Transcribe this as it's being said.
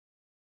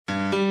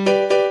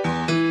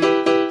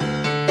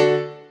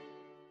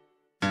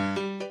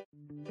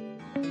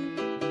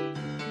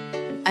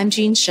I'm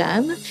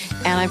Shin,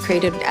 and I've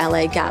created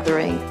Allée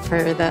Gathering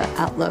for the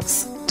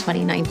Outlook's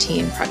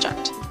 2019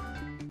 project.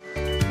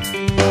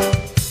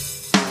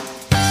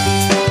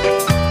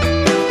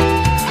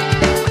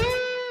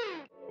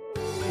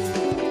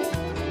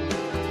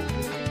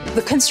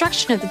 The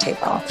construction of the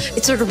table,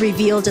 it sort of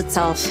revealed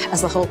itself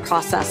as the whole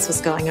process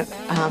was going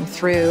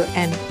through,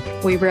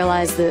 and we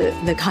realized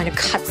the kind of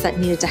cuts that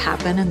needed to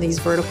happen in these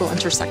vertical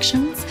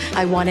intersections.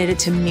 I wanted it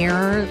to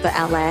mirror the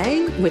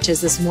Allée, which is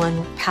this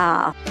one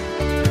path.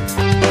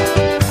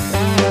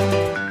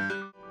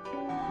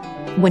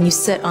 When you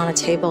sit on a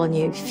table and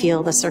you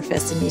feel the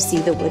surface and you see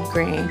the wood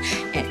grain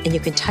and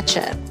you can touch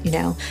it,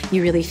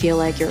 you really feel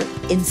like you're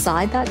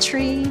inside that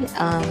tree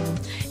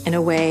in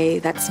a way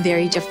that's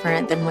very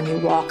different than when you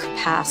walk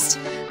past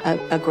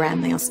a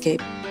grand landscape.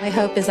 My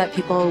hope is that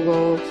people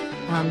will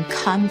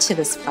come to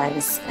this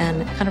place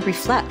and kind of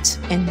reflect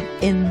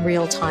in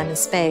real time and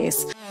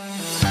space.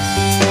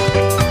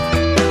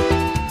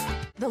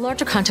 The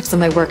larger context of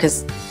my work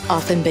has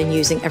often been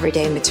using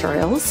everyday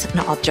materials and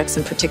objects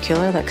in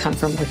particular that come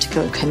from a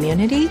particular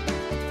community.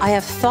 I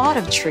have thought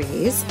of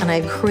trees and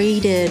I've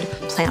created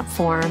plant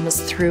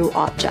forms through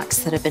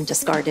objects that have been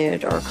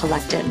discarded or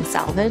collected and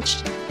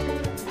salvaged.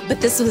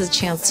 But this was a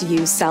chance to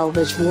use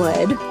salvaged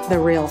wood, the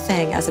real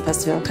thing, as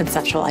opposed to a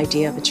conceptual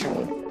idea of a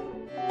tree.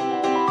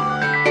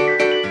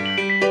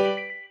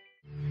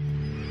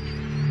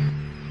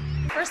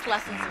 First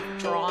lessons of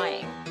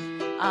drawing.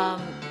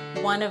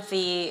 One of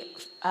the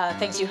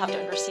things you have to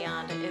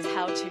understand is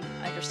how to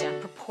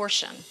understand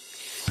proportion.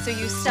 So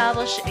you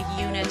establish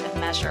a unit of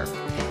measure,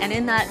 and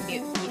in that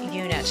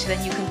unit,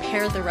 then you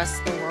compare the rest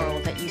of the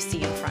world that you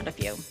see in front of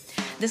you.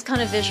 This kind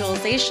of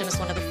visualization is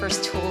one of the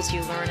first tools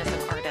you learn as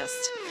an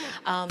artist.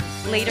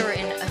 Later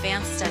in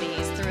advanced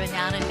studies, through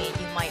anatomy,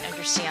 you might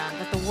understand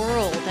that the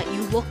world that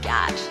you look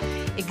at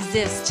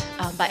exists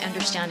by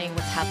understanding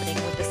what's happening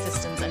with the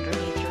systems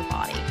underneath your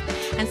body.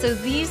 And so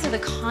these are the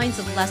kinds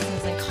of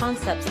lessons and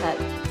concepts that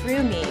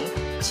drew me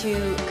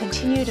to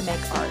continue to make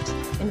art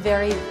in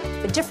very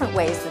different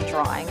ways than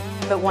drawing,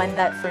 but one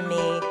that for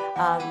me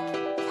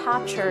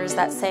captures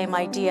that same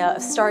idea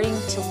of starting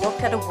to look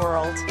at a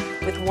world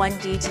with one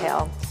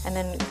detail and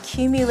then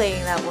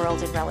accumulating that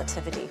world in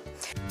relativity.